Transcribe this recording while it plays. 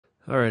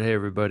All right, hey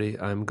everybody.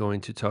 I'm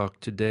going to talk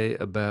today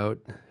about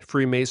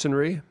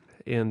Freemasonry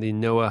and the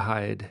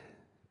Noahhide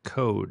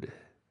Code.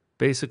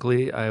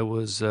 Basically, I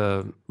was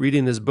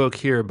reading this book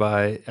here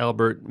by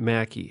Albert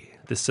Mackey,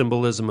 The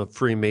Symbolism of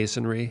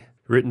Freemasonry,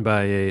 written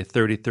by a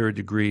 33rd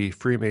degree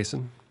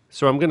Freemason.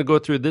 So I'm going to go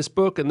through this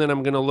book, and then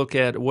I'm going to look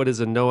at what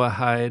is a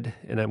Noahhide,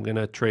 and I'm going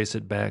to trace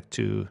it back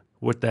to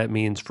what that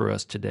means for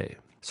us today.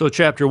 So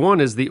chapter 1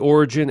 is the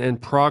origin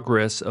and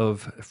progress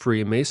of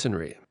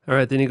Freemasonry. All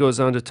right, then he goes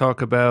on to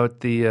talk about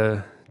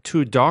the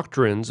two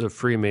doctrines of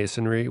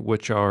Freemasonry,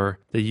 which are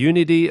the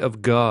unity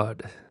of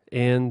God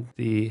and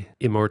the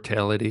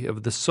immortality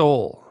of the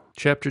soul.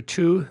 Chapter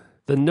 2,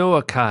 the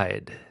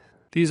Noahhide.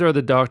 These are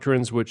the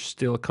doctrines which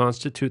still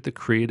constitute the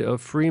creed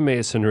of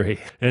Freemasonry,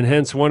 and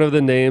hence one of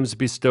the names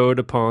bestowed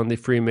upon the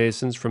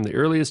Freemasons from the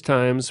earliest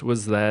times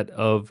was that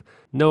of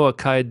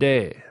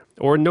Noahhide,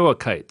 or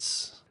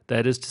Noahites.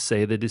 That is to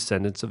say, the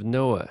descendants of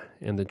Noah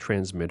and the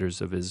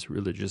transmitters of his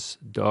religious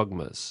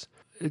dogmas.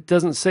 It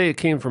doesn't say it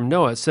came from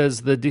Noah. It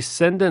says the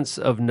descendants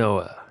of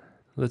Noah.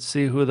 Let's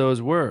see who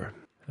those were.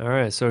 All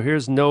right, so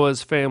here's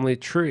Noah's family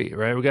tree,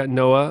 right? We got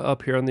Noah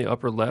up here on the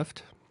upper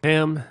left.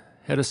 Ham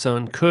had a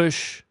son,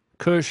 Cush.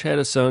 Cush had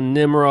a son,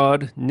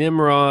 Nimrod.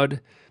 Nimrod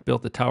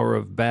built the Tower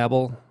of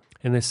Babel.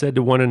 And they said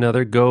to one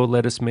another, "Go,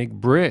 let us make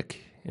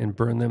brick and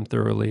burn them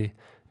thoroughly."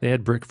 They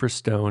had brick for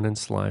stone and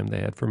slime they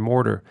had for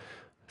mortar.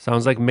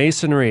 Sounds like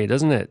masonry,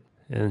 doesn't it?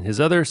 And his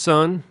other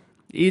son,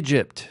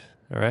 Egypt.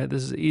 All right,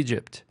 this is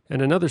Egypt.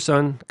 And another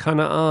son,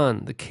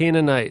 Canaan, the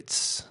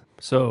Canaanites.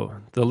 So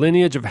the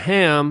lineage of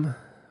Ham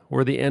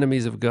were the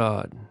enemies of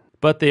God.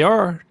 But they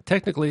are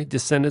technically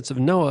descendants of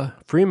Noah.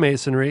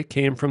 Freemasonry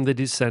came from the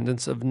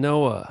descendants of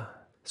Noah.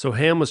 So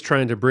Ham was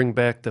trying to bring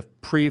back the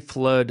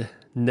pre-flood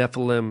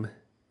Nephilim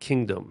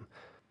kingdom.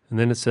 And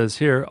then it says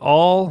here,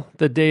 all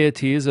the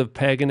deities of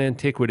pagan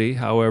antiquity,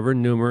 however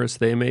numerous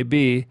they may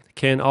be,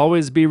 can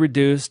always be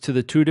reduced to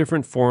the two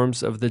different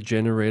forms of the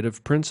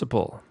generative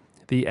principle,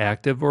 the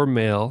active or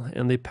male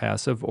and the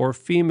passive or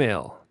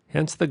female.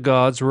 Hence the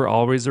gods were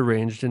always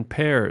arranged in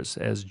pairs,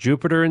 as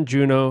Jupiter and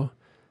Juno,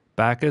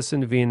 Bacchus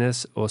and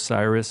Venus,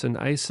 Osiris and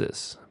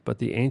Isis. But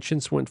the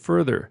ancients went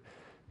further,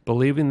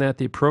 believing that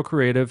the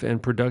procreative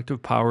and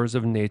productive powers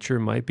of nature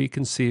might be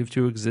conceived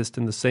to exist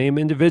in the same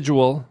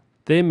individual.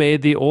 They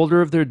made the older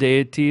of their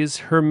deities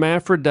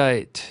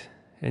hermaphrodite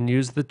and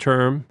used the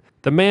term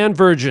the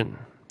man-virgin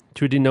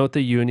to denote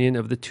the union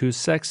of the two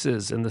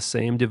sexes in the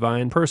same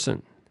divine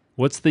person.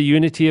 What's the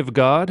unity of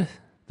God?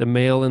 The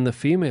male and the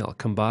female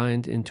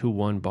combined into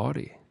one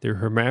body. They're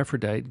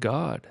hermaphrodite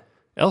God.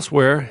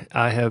 Elsewhere,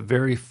 I have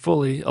very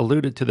fully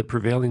alluded to the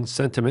prevailing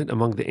sentiment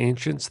among the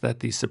ancients that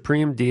the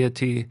supreme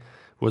deity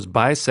was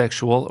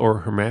bisexual or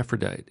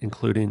hermaphrodite,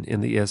 including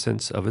in the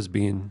essence of his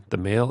being the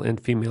male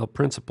and female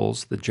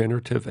principles, the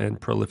generative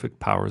and prolific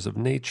powers of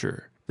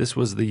nature. This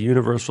was the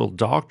universal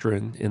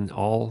doctrine in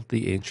all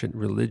the ancient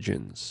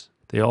religions.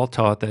 They all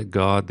taught that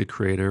God, the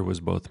Creator, was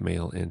both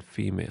male and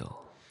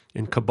female.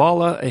 In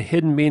Kabbalah, a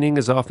hidden meaning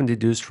is often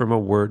deduced from a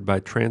word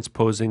by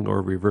transposing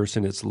or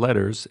reversing its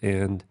letters,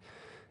 and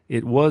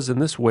it was in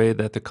this way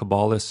that the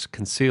Kabbalists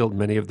concealed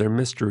many of their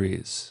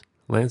mysteries.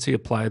 Lancy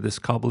applied this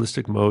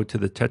Kabbalistic mode to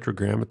the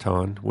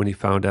Tetragrammaton when he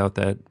found out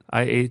that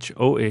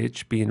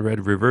IHOH being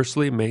read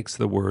reversely makes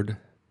the word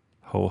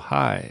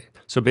ho-hi.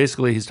 So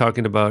basically he's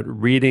talking about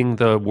reading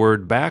the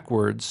word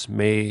backwards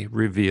may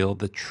reveal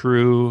the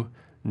true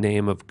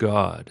name of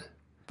God.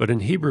 But in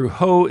Hebrew,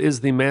 ho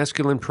is the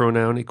masculine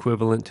pronoun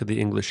equivalent to the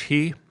English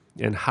he,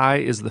 and hi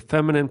is the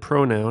feminine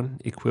pronoun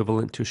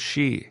equivalent to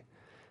she.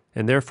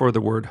 And therefore the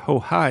word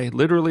ho-hi,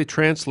 literally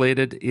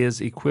translated, is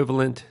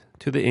equivalent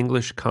to the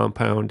English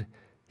compound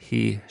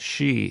he,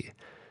 she.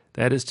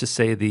 That is to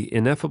say, the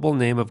ineffable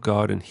name of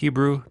God in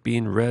Hebrew,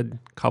 being read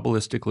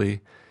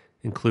Kabbalistically,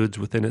 includes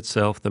within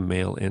itself the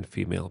male and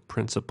female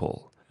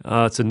principle.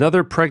 It's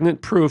another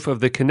pregnant proof of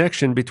the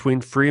connection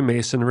between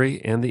Freemasonry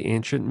and the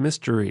ancient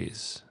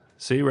mysteries.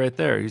 See right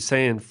there, he's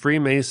saying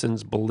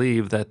Freemasons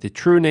believe that the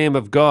true name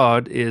of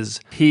God is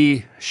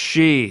he,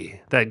 she,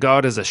 that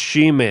God is a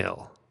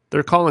she-male.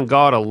 They're calling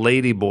God a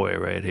ladyboy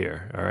right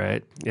here, all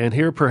right? And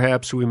here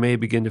perhaps we may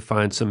begin to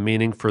find some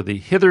meaning for the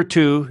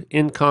hitherto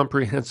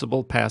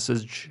incomprehensible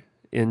passage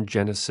in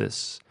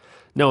Genesis.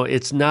 No,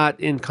 it's not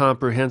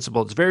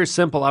incomprehensible. It's very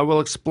simple. I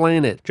will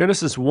explain it.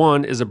 Genesis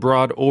 1 is a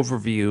broad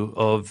overview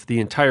of the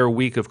entire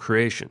week of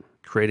creation,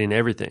 creating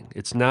everything.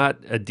 It's not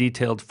a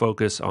detailed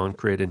focus on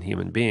creating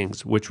human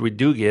beings, which we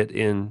do get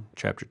in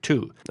chapter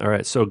 2. All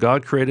right, so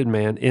God created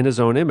man in his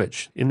own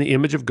image. In the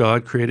image of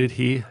God created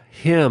he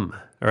him.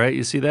 All right,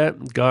 you see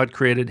that? God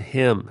created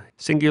him.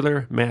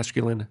 Singular,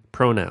 masculine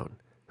pronoun.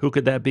 Who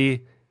could that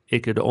be?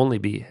 It could only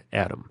be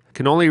Adam. It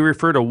can only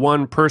refer to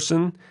one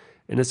person,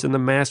 and it's in the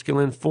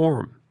masculine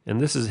form. And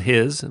this is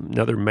his,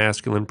 another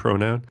masculine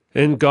pronoun.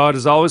 And God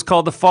is always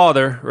called the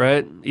Father,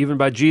 right? Even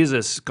by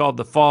Jesus, called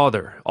the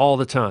Father all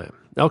the time.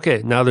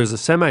 Okay, now there's a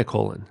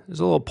semicolon. There's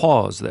a little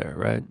pause there,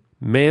 right?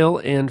 Male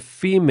and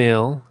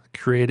female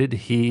created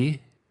he.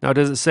 Now,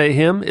 does it say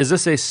him? Is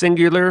this a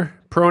singular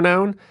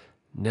pronoun?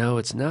 No,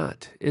 it's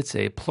not. It's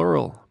a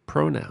plural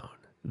pronoun.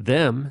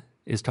 Them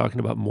is talking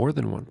about more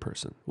than one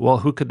person. Well,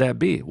 who could that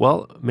be?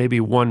 Well, maybe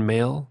one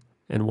male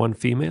and one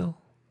female,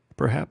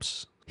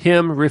 perhaps.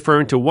 Him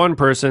referring to one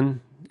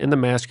person in the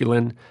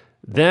masculine,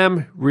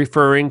 them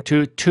referring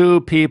to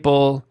two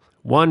people,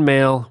 one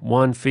male,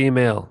 one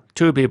female,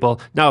 two people.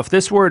 Now, if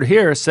this word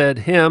here said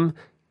him,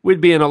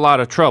 we'd be in a lot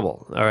of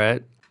trouble, all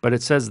right? But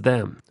it says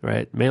them,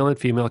 right? Male and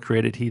female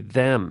created he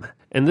them.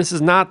 And this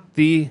is not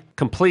the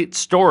complete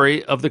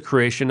story of the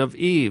creation of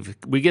Eve.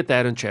 We get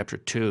that in chapter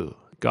 2.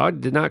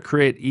 God did not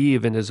create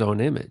Eve in his own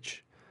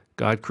image.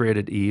 God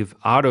created Eve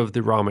out of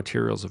the raw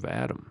materials of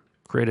Adam.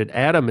 Created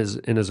Adam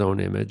in his own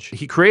image.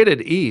 He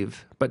created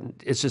Eve, but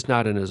it's just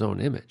not in his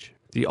own image.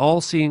 The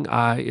all-seeing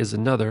eye is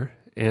another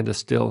and a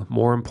still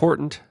more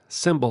important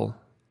symbol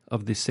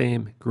of the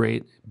same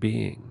great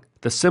being.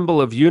 The symbol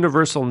of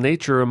universal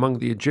nature among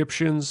the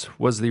Egyptians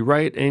was the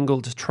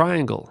right-angled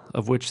triangle,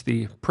 of which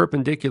the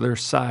perpendicular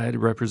side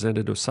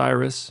represented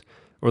Osiris,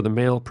 or the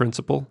male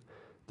principle,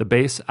 the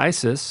base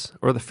Isis,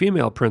 or the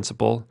female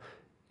principle,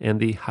 and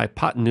the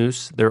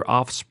hypotenuse, their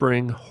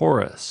offspring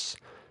Horus,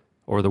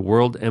 or the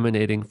world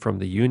emanating from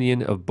the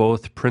union of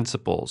both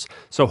principles.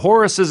 So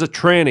Horus is a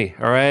tranny,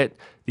 all right?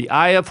 The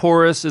Eye of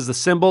Horus is the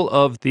symbol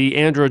of the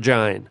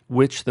androgyne,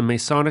 which the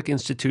Masonic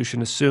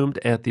institution assumed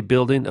at the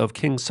building of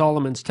King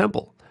Solomon's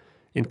temple,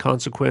 in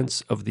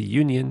consequence of the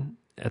union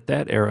at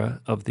that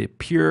era of the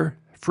pure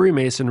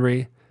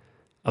Freemasonry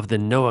of the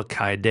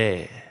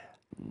Noahhide.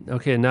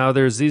 Okay, now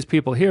there's these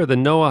people here, the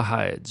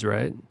Noahhides,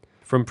 right?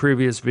 From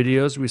previous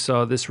videos, we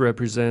saw this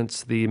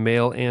represents the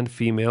male and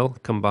female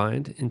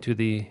combined into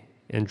the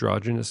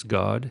androgynous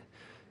god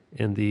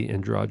and the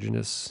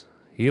androgynous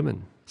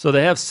human. So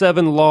they have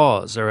 7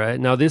 laws, all right?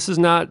 Now, this is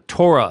not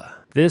Torah.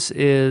 This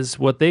is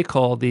what they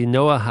call the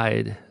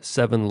Noahhide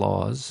 7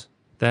 laws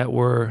that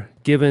were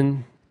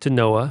given to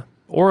Noah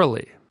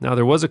orally. Now,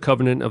 there was a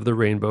covenant of the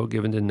rainbow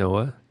given to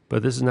Noah,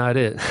 but this is not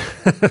it.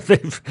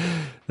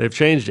 They've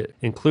changed it.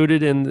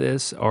 Included in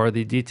this are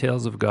the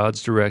details of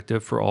God's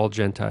directive for all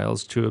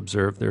Gentiles to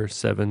observe their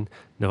 7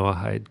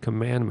 Noahhide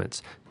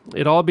commandments.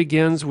 It all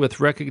begins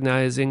with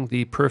recognizing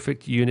the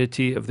perfect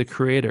unity of the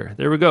Creator.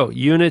 There we go,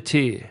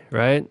 unity,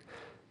 right?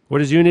 What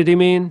does unity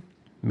mean?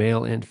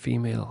 Male and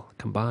female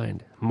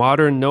combined.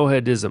 Modern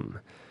Noahidism.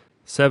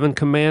 7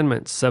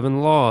 commandments,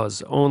 7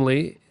 laws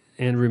only,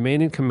 and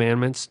remaining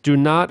commandments do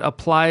not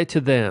apply to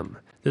them.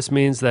 This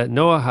means that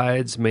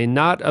Noahhides may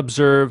not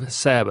observe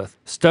Sabbath,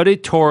 study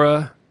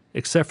Torah,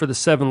 except for the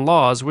 7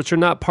 laws, which are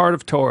not part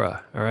of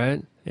Torah, all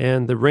right?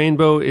 And the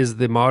rainbow is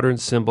the modern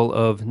symbol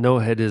of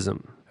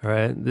Noahidism, all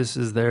right? This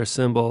is their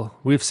symbol.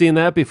 We've seen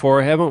that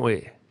before, haven't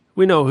we?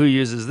 We know who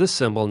uses this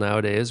symbol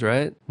nowadays,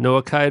 right?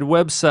 Noahhide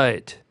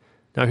website.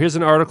 Now, here's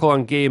an article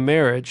on gay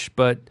marriage,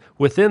 but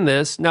within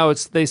this, now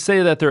they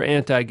say that they're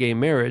anti-gay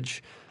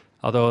marriage,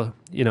 although,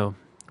 you know,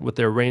 with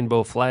their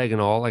rainbow flag and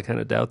all, I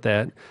kind of doubt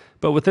that.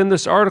 But within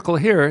this article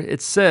here,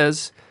 it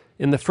says,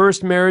 in the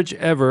first marriage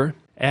ever,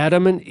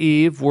 Adam and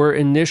Eve were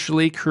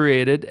initially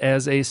created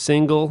as a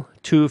single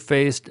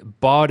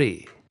two-faced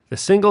body. The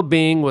single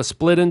being was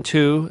split in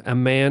two, a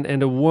man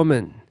and a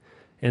woman,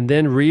 and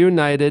then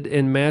reunited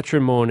in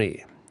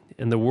matrimony.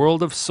 In the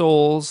world of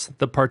souls,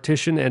 the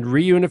partition and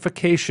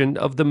reunification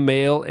of the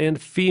male and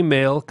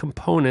female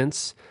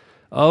components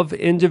of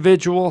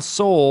individual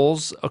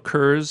souls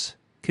occurs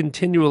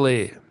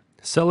continually.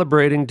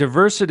 Celebrating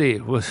diversity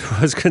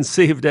was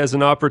conceived as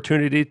an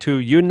opportunity to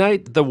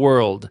unite the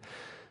world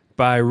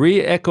by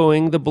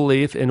re-echoing the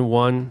belief in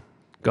one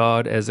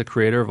God as the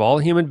creator of all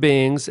human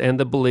beings and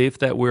the belief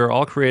that we are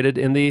all created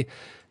in the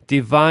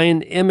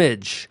divine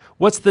image.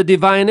 What's the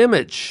divine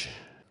image?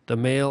 The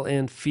male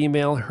and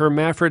female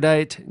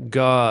hermaphrodite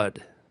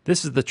God.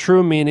 This is the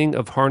true meaning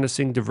of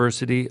harnessing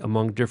diversity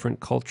among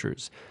different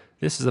cultures.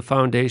 This is a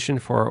foundation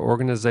for our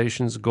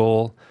organization's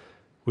goal,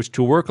 which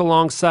to work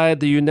alongside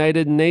the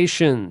United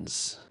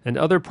Nations and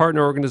other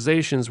partner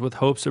organizations with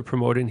hopes of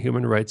promoting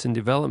human rights and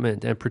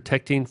development and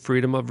protecting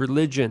freedom of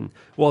religion.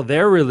 Well,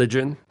 their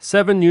religion,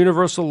 7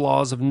 universal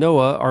laws of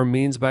Noah are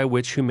means by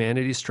which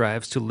humanity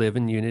strives to live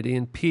in unity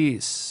and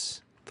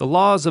peace. The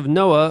laws of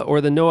Noah, or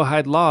the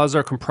Noahhide laws,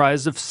 are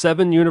comprised of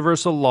 7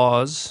 universal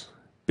laws,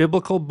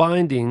 biblical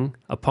binding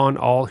upon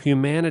all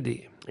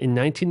humanity. In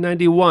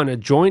 1991, a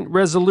joint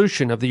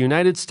resolution of the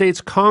United States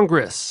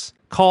Congress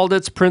called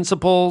its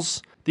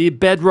principles the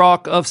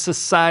bedrock of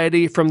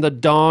society from the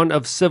dawn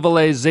of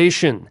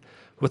civilization,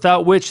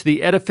 without which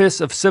the edifice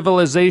of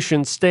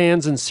civilization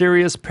stands in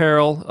serious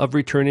peril of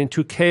returning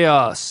to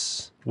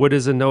chaos. What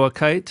is a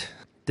Noahide?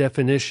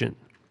 Definition: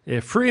 a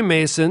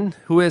Freemason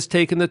who has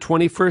taken the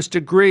 21st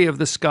degree of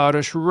the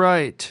Scottish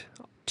Rite.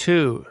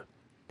 2.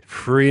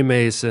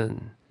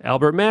 Freemason.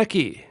 Albert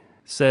Mackey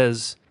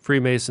says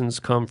Freemasons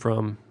come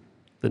from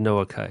the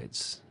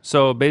Noahides.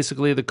 So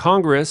basically the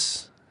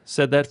Congress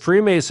said that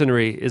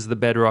Freemasonry is the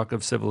bedrock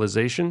of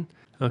civilization.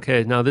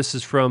 Okay, now this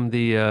is from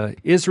the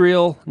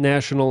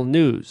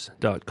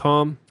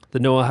IsraelNationalNews.com. The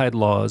Noahhide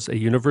laws, a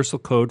universal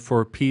code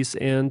for peace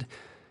and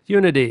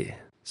unity.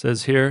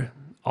 Says here,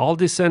 all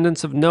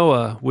descendants of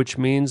Noah, which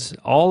means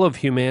all of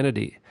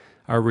humanity,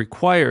 are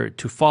required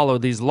to follow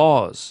these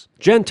laws.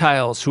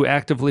 Gentiles who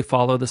actively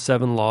follow the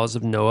 7 laws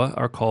of Noah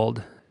are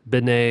called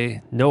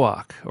B'nai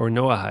Noach, or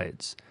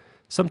Noahhides.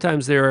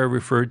 Sometimes they are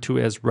referred to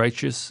as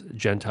righteous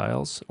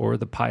Gentiles, or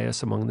the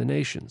pious among the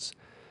nations.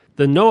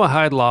 The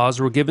Noahhide laws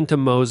were given to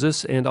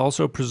Moses and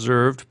also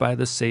preserved by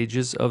the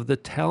sages of the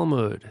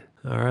Talmud.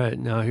 All right,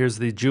 now here's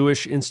the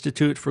Jewish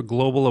Institute for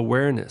Global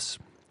Awareness.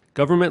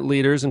 Government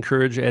leaders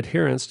encourage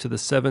adherence to the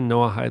 7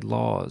 Noahhide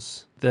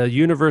laws. The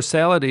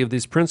universality of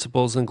these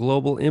principles and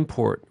global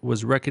import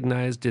was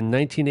recognized in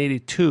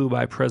 1982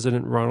 by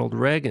President Ronald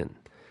Reagan,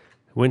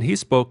 when he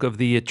spoke of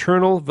the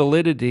eternal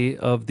validity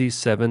of these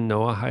 7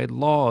 Noahhide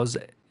laws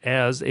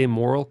as a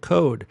moral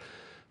code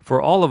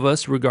for all of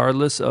us,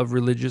 regardless of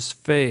religious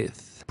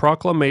faith.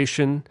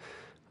 Proclamation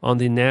on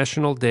the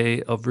National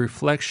Day of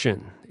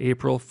Reflection,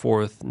 April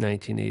 4th,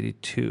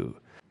 1982.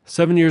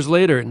 7 years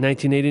later,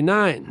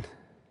 1989,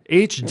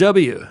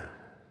 H.W.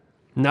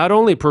 not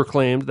only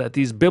proclaimed that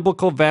these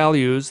biblical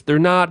values, they're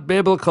not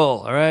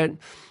biblical, all right?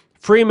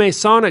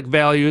 Freemasonic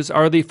values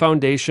are the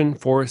foundation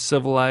for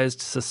civilized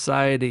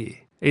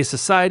society. A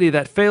society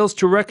that fails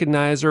to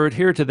recognize or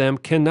adhere to them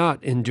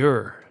cannot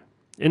endure.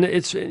 And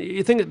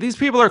you think these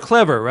people are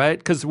clever, right?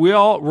 Because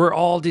we're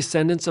all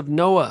descendants of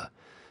Noah.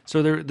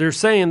 So they're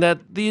saying that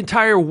the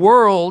entire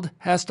world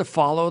has to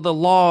follow the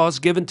laws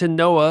given to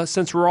Noah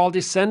since we're all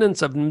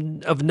descendants of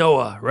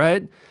Noah,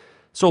 right?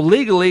 So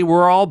legally,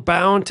 we're all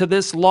bound to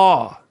this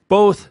law.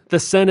 Both the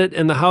Senate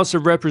and the House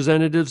of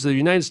Representatives of the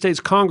United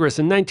States Congress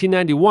in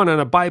 1991 on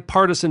a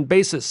bipartisan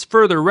basis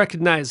further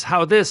recognized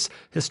how this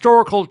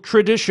historical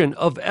tradition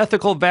of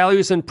ethical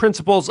values and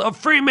principles of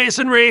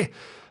Freemasonry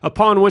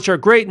upon which our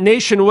great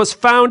nation was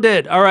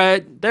founded. All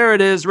right, there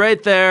it is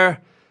right there.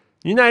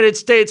 United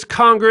States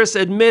Congress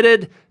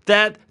admitted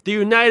that the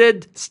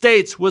United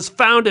States was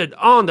founded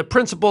on the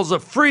principles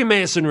of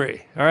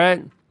Freemasonry, all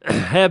right,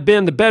 have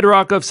been the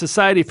bedrock of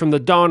society from the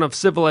dawn of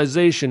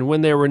civilization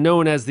when they were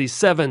known as the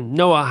 7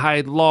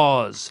 Noahhide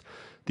laws.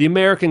 The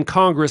American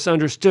Congress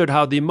understood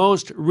how the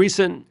most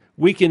recent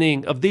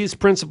weakening of these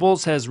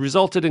principles has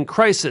resulted in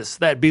crisis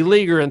that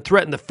beleaguer and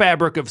threaten the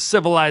fabric of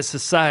civilized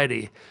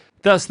society.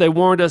 Thus, they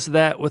warned us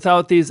that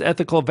without these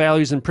ethical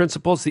values and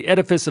principles, the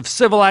edifice of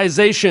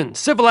civilization,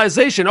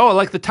 oh,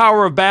 like the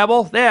Tower of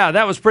Babel? Yeah,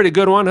 that was a pretty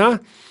good one, huh?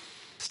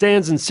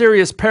 Stands in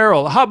serious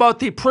peril. How about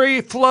the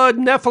pre-flood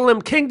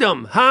Nephilim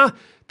kingdom, huh?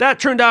 That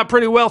turned out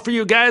pretty well for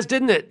you guys,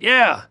 didn't it?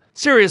 Yeah.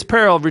 Serious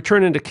peril of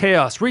returning to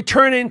chaos.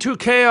 Returning to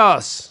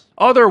chaos.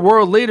 Other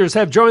world leaders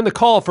have joined the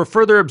call for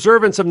further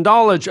observance of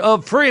knowledge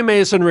of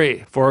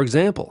Freemasonry. For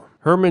example,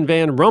 Herman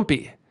Van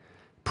Rompuy,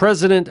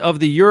 president of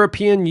the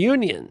European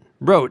Union,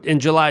 wrote in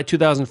July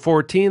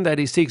 2014 that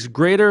he seeks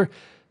greater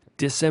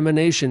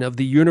dissemination of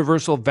the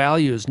universal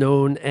values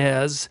known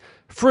as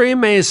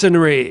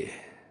Freemasonry.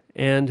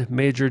 And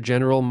Major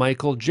General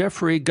Michael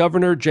Jeffrey,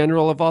 Governor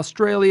General of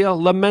Australia,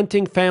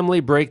 lamenting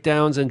family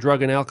breakdowns and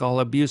drug and alcohol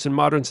abuse in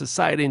modern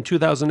society in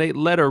 2008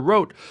 letter,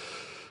 wrote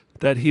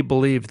that he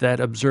believed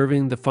that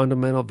observing the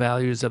fundamental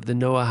values of the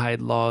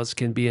Noahhide laws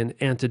can be an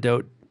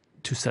antidote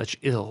to such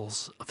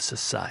ills of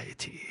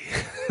society.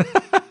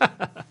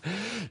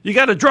 You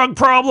got a drug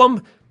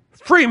problem?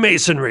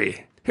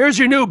 Freemasonry. Here's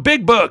your new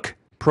big book.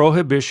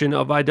 Prohibition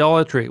of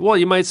idolatry. Well,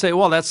 you might say,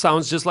 well, that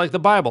sounds just like the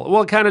Bible.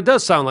 Well, it kind of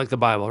does sound like the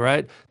Bible,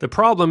 right? The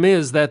problem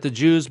is that the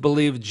Jews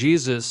believe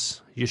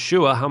Jesus,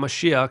 Yeshua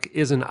HaMashiach,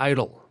 is an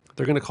idol.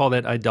 They're going to call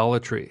that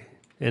idolatry.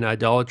 And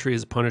idolatry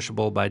is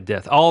punishable by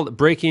death.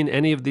 Breaking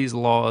any of these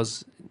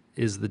laws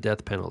is the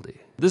death penalty.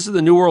 This is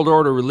the New World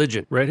Order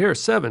religion. Right here,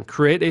 7,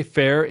 create a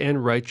fair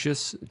and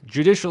righteous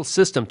judicial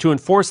system to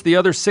enforce the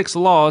other 6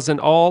 laws and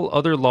all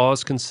other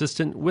laws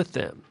consistent with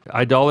them.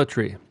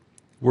 Idolatry,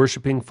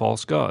 worshiping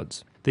false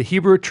gods. The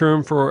Hebrew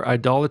term for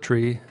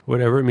idolatry,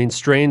 whatever, it means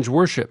strange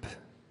worship,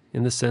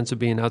 in the sense of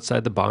being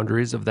outside the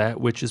boundaries of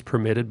that which is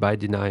permitted by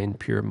denying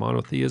pure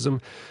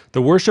monotheism.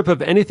 The worship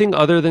of anything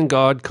other than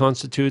God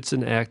constitutes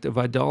an act of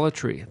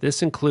idolatry.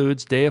 This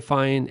includes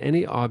deifying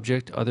any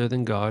object other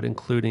than God,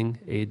 including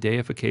a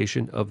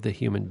deification of the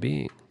human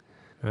being.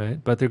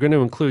 Right? But they're going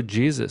to include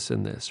Jesus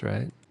in this,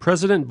 right?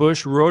 President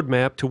Bush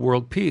Roadmap to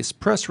World Peace,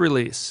 press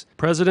release.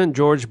 President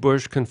George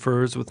Bush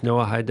confers with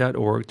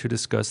Noahhide.org to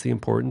discuss the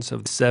importance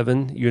of the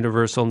 7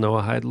 universal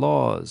Noahhide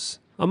laws.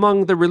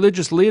 Among the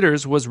religious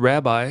leaders was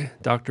Rabbi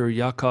Dr.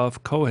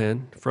 Yaakov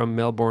Cohen from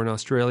Melbourne,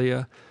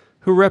 Australia,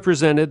 who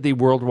represented the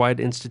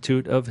Worldwide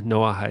Institute of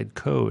Noahhide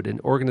Code,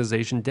 an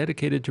organization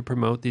dedicated to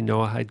promote the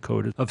Noahhide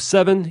Code of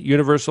 7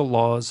 universal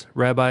laws.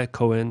 Rabbi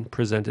Cohen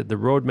presented the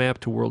roadmap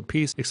to world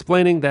peace,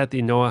 explaining that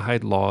the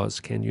Noahhide laws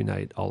can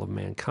unite all of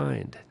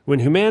mankind. When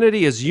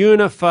humanity is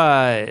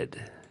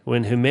unified,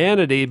 when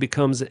humanity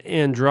becomes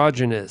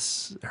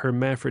androgynous,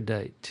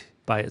 hermaphrodite,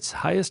 by its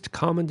highest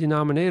common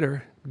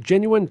denominator,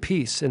 genuine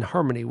peace and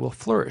harmony will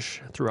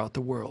flourish throughout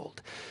the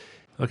world.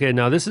 Okay,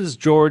 now this is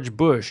George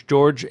Bush,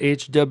 George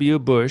H.W.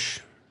 Bush,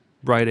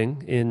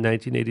 writing in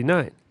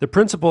 1989. The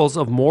principles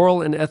of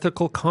moral and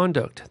ethical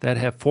conduct that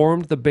have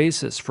formed the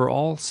basis for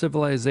all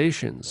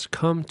civilizations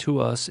come to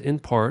us in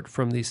part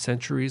from the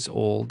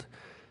centuries-old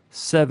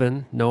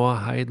 7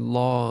 Noahhide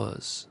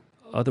laws,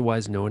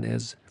 otherwise known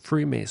as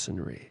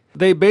Freemasonry.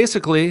 They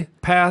basically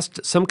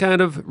passed some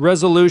kind of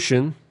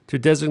resolution to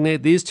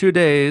designate these 2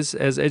 days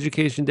as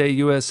Education Day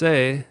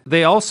USA.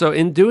 They also,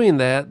 in doing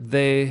that,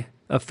 they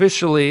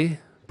officially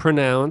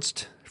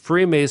pronounced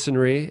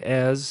Freemasonry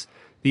as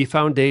the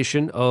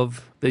foundation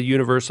of the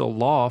universal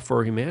law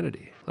for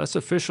humanity. That's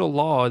official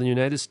law in the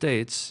United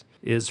States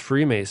is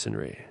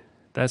Freemasonry.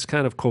 That's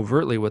kind of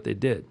covertly what they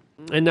did.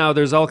 And now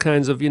there's all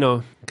kinds of,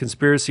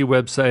 conspiracy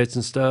websites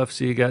and stuff.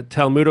 So you got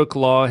Talmudic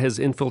law has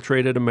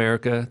infiltrated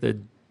America. The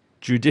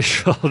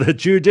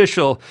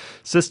judicial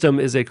system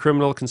is a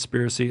criminal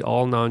conspiracy.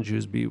 All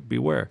non-Jews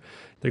beware.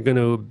 They're going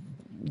to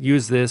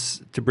use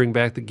this to bring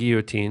back the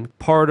guillotine.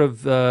 Part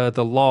of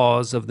the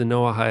laws of the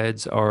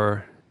Noahhides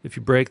are, if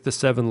you break the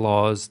 7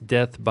 laws,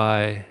 death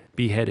by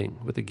beheading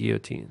with a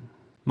guillotine.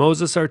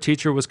 Moses, our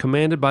teacher, was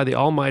commanded by the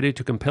Almighty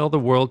to compel the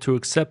world to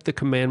accept the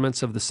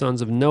commandments of the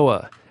sons of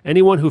Noah.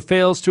 Anyone who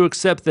fails to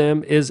accept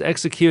them is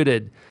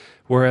executed,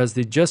 whereas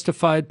the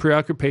justified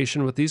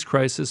preoccupation with these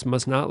crises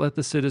must not let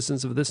the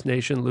citizens of this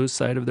nation lose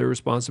sight of their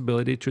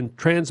responsibility to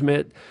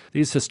transmit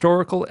these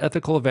historical,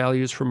 ethical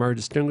values from our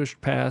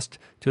distinguished past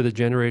to the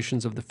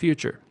generations of the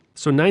future.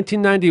 So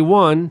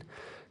 1991,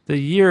 the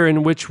year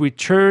in which we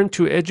turn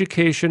to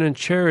education and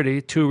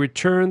charity to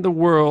return the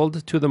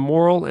world to the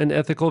moral and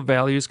ethical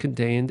values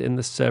contained in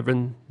the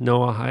 7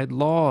 Noahhide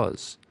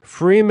laws.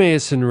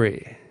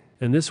 Freemasonry.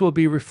 And this will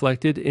be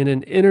reflected in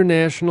an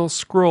international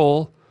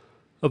scroll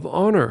of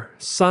honor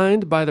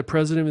signed by the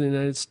President of the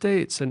United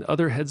States and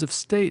other heads of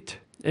state.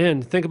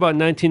 And think about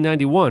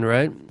 1991,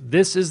 right?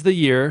 This is the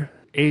year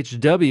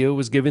H.W.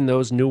 was giving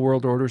those New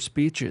World Order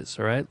speeches,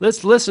 all right?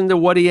 Let's listen to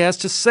what he has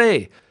to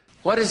say.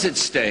 What is at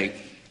stake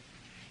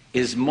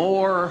is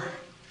more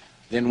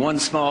than one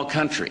small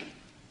country.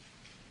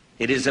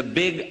 It is a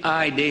big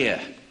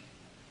idea,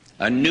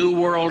 a new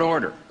world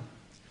order,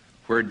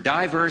 where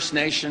diverse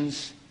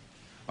nations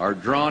are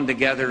drawn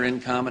together in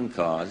common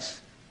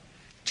cause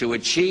to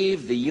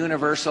achieve the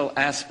universal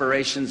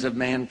aspirations of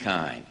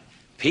mankind: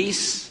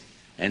 peace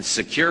and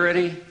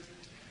security,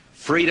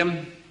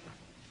 freedom,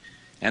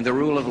 and the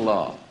rule of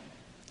law.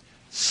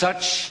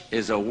 Such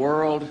is a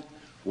world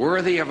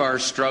worthy of our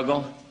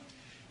struggle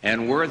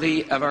and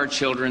worthy of our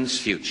children's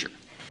future.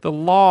 The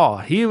law.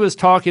 He was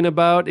talking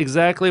about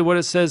exactly what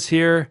it says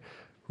here,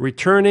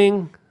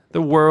 returning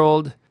the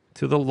world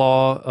to the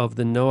law of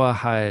the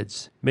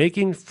Noahhides,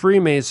 making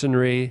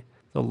Freemasonry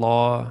the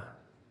law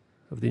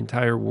of the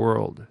entire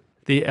world.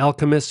 The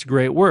alchemist's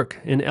great work.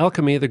 In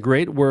alchemy, the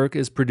great work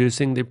is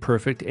producing the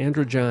perfect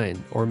androgyne,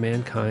 or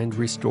mankind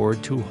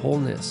restored to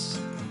wholeness.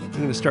 I'm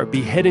going to start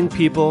beheading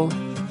people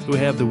who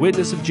have the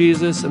witness of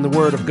Jesus and the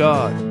Word of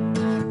God,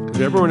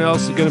 because everyone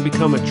else is going to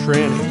become a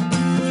tranny.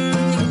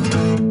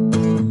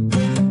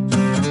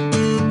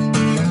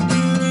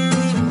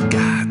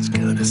 God's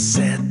gonna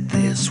set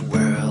this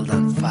world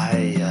on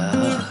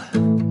fire.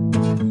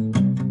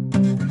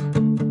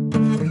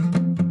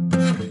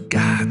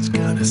 God's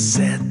gonna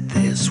set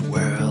this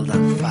world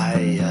on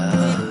fire.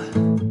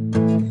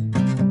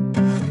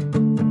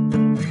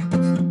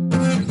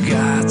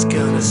 God's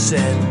gonna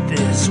set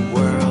this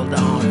world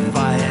on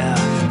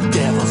fire.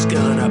 Devil's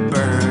gonna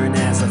burn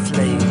as the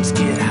flames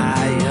get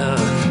higher.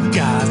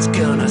 God's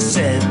gonna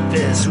set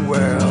this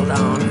world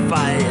on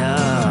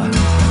fire.